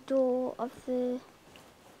on the door,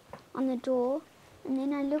 and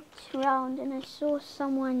then I looked around and I saw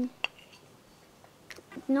someone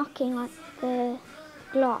knocking on the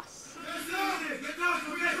glass.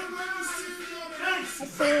 I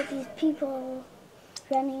saw these people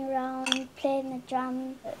running around, playing the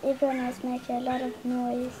drum. Everyone was making a lot of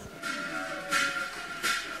noise.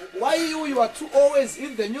 Why you are too always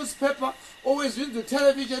in the newspaper, always in the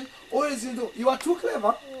television, always in the... You are too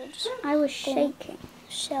clever. I was shaking,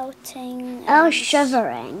 shouting. I was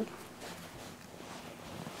shivering.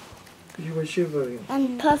 You were shivering.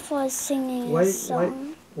 And Puff was singing a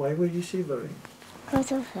song. Why were you shivering?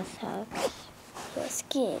 Because of the thugs. You were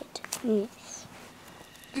scared. Yes.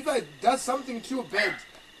 If I do something too bad,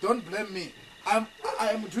 don't blame me. I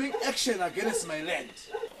am doing action against my land.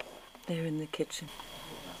 They're in the kitchen.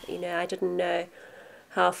 You know, I didn't know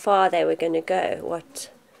how far they were going to go,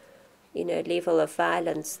 what, level of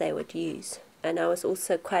violence they would use. And I was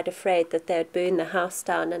also quite afraid that they would burn the house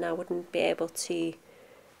down and I wouldn't be able to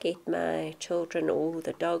get my children or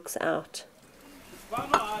the dogs out.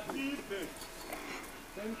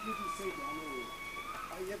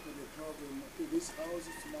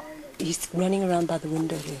 He's running around by the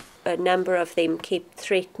window here. A number of them kept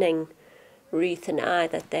threatening Ruth and I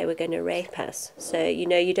that they were going to rape us. So,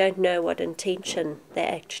 you don't know what intention they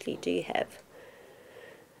actually do have.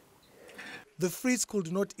 The Friths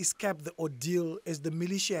could not escape the ordeal as the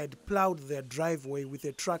militia had plowed their driveway with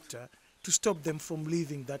a tractor to stop them from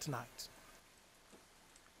leaving that night.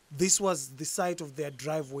 This was the site of their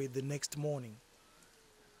driveway the next morning.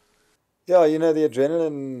 Yeah, the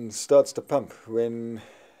adrenaline starts to pump when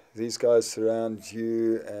these guys surround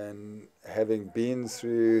you, and having been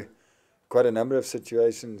through quite a number of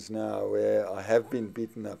situations now where I have been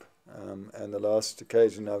beaten up, and the last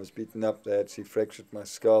occasion I was beaten up, they actually fractured my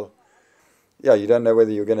skull. Yeah, you don't know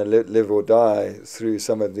whether you're going to live or die through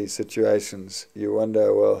some of these situations. You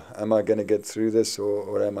wonder, well, am I going to get through this,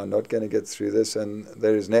 or am I not going to get through this? And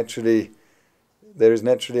there is naturally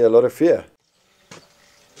a lot of fear.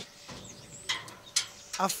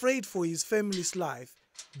 Afraid for his family's life,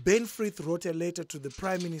 Ben Frith wrote a letter to the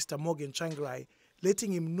Prime Minister Morgan Changrai,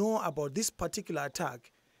 letting him know about this particular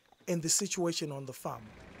attack and the situation on the farm.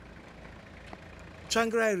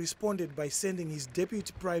 Changrai responded by sending his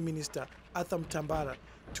Deputy Prime Minister Atham Tambara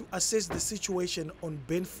to assess the situation on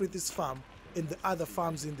Ben Frith's farm and the other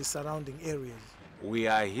farms in the surrounding areas. We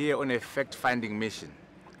are here on a fact-finding mission.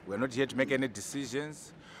 We're not here to make any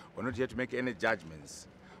decisions. We're not here to make any judgments.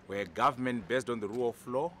 We're a government based on the rule of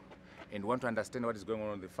law and want to understand what is going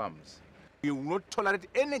on the farms. We will not tolerate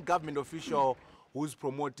any government official who's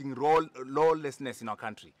promoting lawlessness in our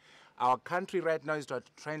country. Our country right now is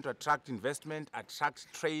trying to attract investment,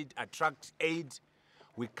 attract trade, attract aid.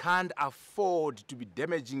 We can't afford to be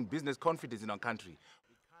damaging business confidence in our country.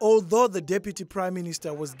 Although the Deputy Prime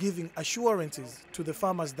Minister was giving assurances to the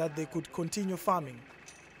farmers that they could continue farming,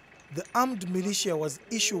 the armed militia was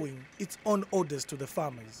issuing its own orders to the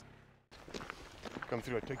farmers. Come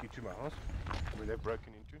through, I'll take you to my house, where they're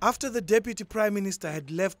broken into. After the Deputy Prime Minister had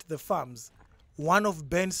left the farms, one of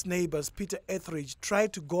Ben's neighbors, Peter Etheridge,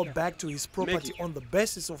 tried to go back to his property on the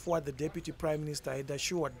basis of what the Deputy Prime Minister had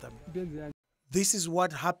assured them. This is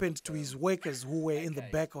what happened to his workers who were in the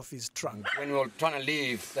back of his truck. When we were trying to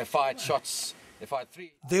leave, they fired shots. They fired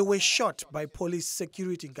 3. They were shot by police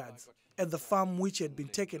security guards at the farm which had been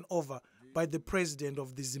taken over by the President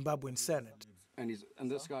of the Zimbabwean Senate. And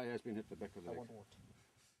this guy has been hit the back of the leg.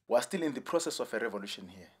 We're still in the process of a revolution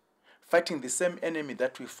here, fighting the same enemy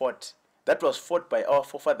that we fought, that was fought by our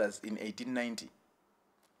forefathers in 1890.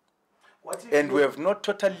 And we have not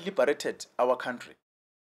totally liberated our country.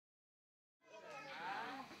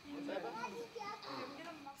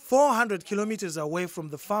 400 kilometers away from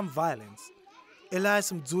the farm violence,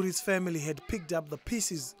 Elias Mdzuri's family had picked up the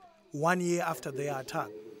pieces 1 year after their attack.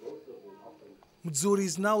 Mdzuri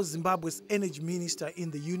is now Zimbabwe's energy minister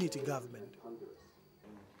in the unity government.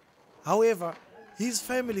 However, his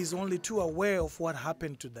family is only too aware of what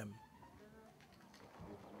happened to them.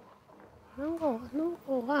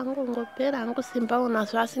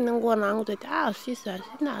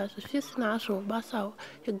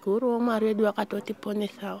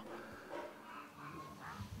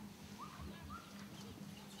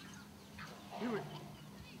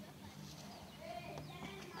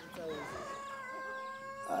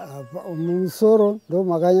 Musoro ndo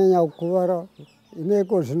makanyanya kukuvara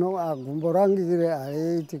ineko zvino agumbo rangire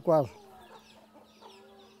haiiti kwazvo.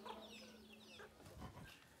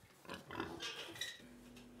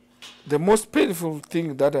 The most painful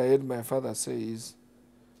thing that I heard my father say is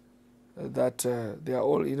that they are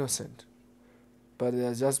all innocent, but they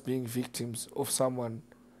are just being victims of someone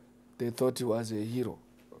they thought he was a hero.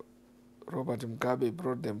 Robert Mugabe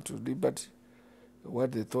brought them to liberty,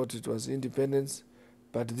 what they thought it was independence,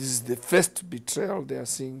 but this is the first betrayal they are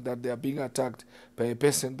seeing, that they are being attacked by a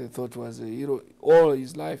person they thought was a hero all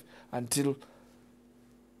his life until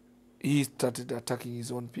he started attacking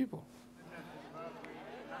his own people.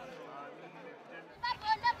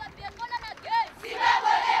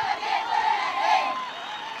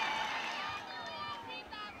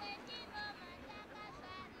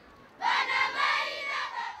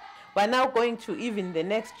 We're now going to even the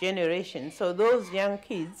next generation. So those young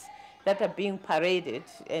kids that are being paraded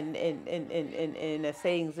and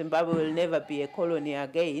saying Zimbabwe will never be a colony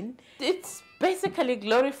again, it's basically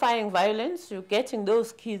glorifying violence. You're getting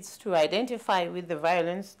those kids to identify with the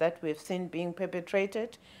violence that we've seen being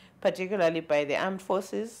perpetrated, particularly by the armed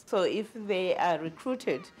forces. So if they are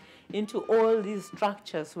recruited into all these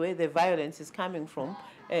structures where the violence is coming from,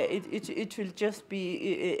 it will just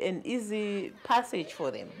be an easy passage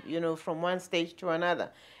for them, you know, from one stage to another.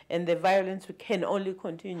 And the violence can only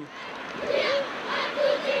continue.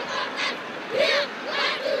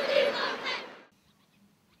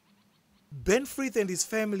 Ben Frith and his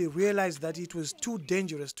family realized that it was too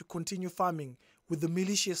dangerous to continue farming with the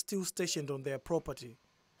militia still stationed on their property.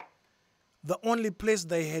 The only place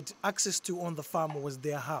they had access to on the farm was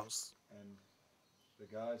their house. And the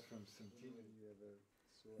guys from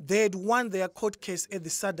They had won their court case at the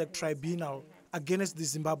SADC tribunal against the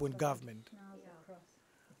Zimbabwean government.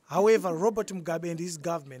 However, Robert Mugabe and his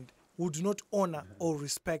government would not honor or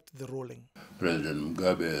respect the ruling. President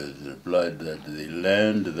Mugabe has replied that the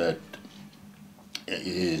land that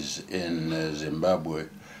is in Zimbabwe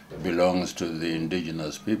belongs to the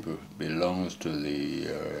indigenous people, belongs to the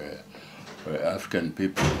African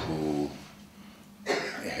people who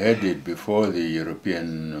had it before the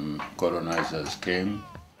European colonizers came.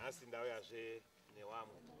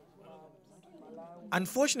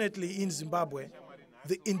 Unfortunately, in Zimbabwe,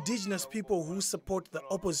 the indigenous people who support the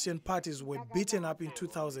opposition parties were beaten up in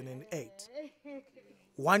 2008.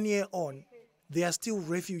 1 year on, they are still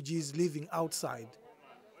refugees living outside,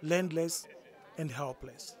 landless and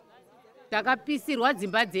helpless. Takapisirwa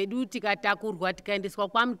dzimba dzedu tikatakurwa tikaendeswa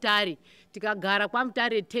kwaMutare, tikagara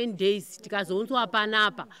kwaMutare 10 days, tikazonzwa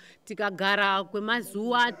panapa, tikagara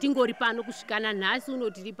kwemazuva tingori pano kusvikana nhasi uno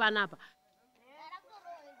tiri panapa.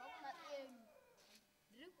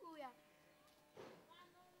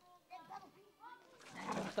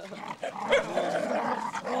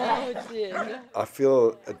 I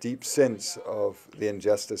feel a deep sense of the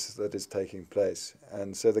injustice that is taking place.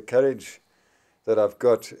 And so the courage that I've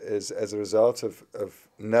got is as a result of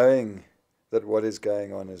knowing that what is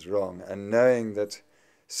going on is wrong and knowing that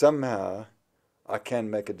somehow I can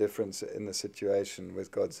make a difference in the situation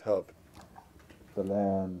with God's help. The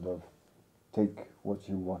land of take what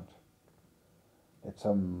you want. It's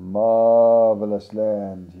a marvelous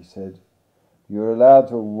land, he said. You're allowed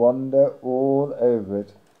to wander all over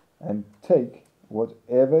it and take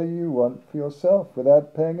whatever you want for yourself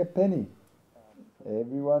without paying a penny.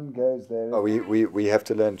 Everyone goes there. Oh, we have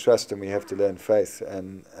to learn trust, and we have to learn faith,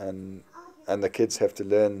 and the kids have to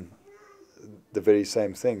learn the very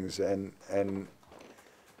same things. And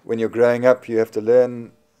when you're growing up, you have to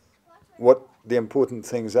learn what the important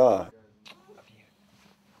things are.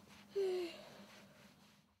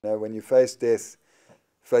 Now, when you face death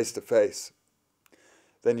face to face,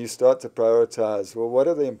 then you start to prioritize, well, what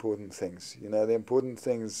are the important things? You know, the important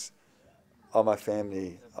things are my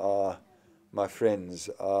family, are my friends,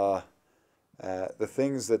 are the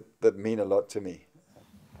things that mean a lot to me.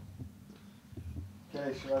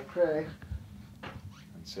 Okay, shall I pray?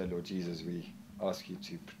 And so, Lord Jesus, we ask you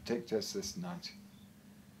to protect us this night.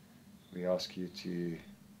 We ask you to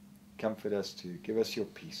comfort us, to give us your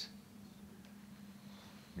peace.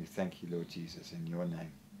 We thank you, Lord Jesus, in your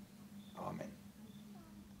name. Amen.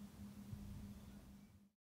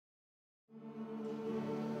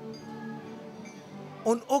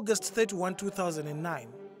 On August 31, 2009,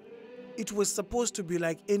 it was supposed to be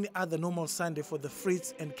like any other normal Sunday for the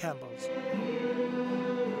Fritz and Campbells.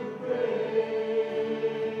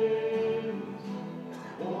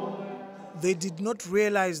 They did not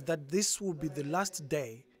realize that this would be the last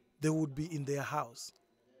day they would be in their house.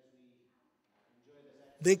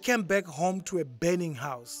 They came back home to a burning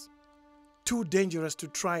house, too dangerous to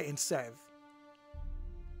try and save.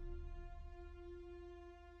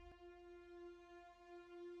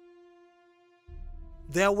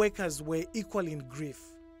 Their workers were equally in grief.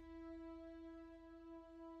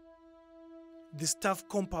 The staff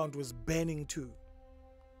compound was burning too.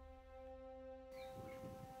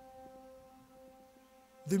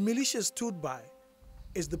 The militia stood by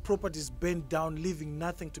as the properties burned down, leaving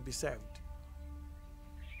nothing to be saved.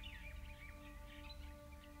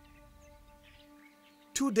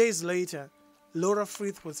 Two days later, Laura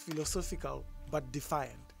Frith was philosophical but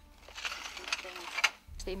defiant.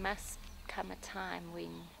 There must come a time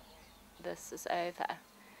when this is over,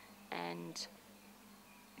 and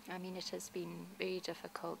I mean, it has been very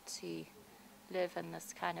difficult to live in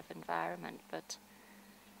this kind of environment, but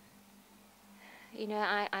you know,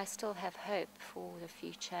 I still have hope for the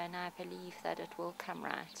future, and I believe that it will come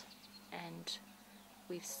right, and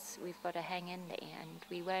we've got to hang in there, and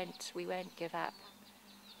we won't give up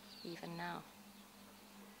even now.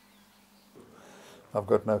 I've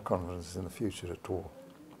got no confidence in the future at all.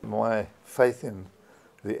 My faith in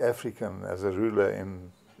the African as a ruler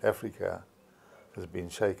in Africa has been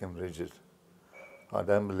shaken rigid. I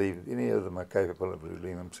don't believe any of them are capable of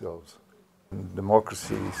ruling themselves. And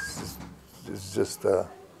democracy is just a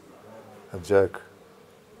joke.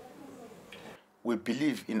 We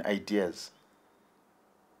believe in ideas,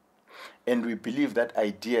 and we believe that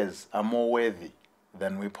ideas are more worthy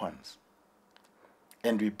than weapons.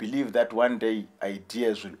 And we believe that one day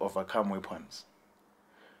ideas will overcome weapons.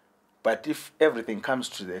 But if everything comes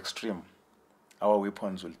to the extreme, our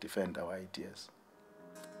weapons will defend our ideas.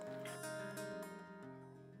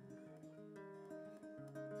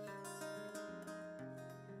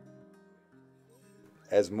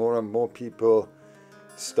 As more and more people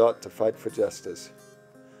start to fight for justice,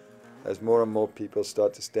 as more and more people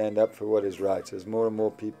start to stand up for what is right, as more and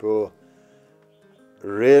more people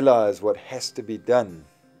realize what has to be done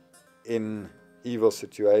in evil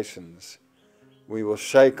situations, we will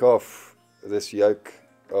shake off this yoke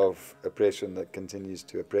of oppression that continues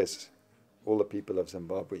to oppress all the people of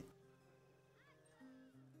Zimbabwe.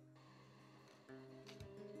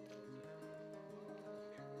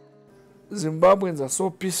 Zimbabweans are so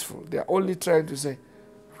peaceful. They are only trying to say,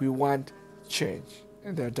 we want change.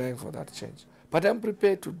 And they are dying for that change. But I'm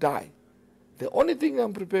prepared to die. The only thing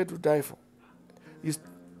I'm prepared to die for is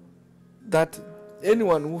that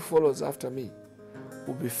anyone who follows after me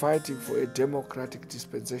will be fighting for a democratic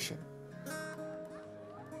dispensation.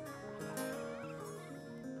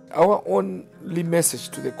 Our only message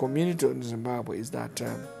to the community in Zimbabwe is that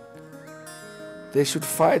they should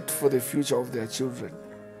fight for the future of their children.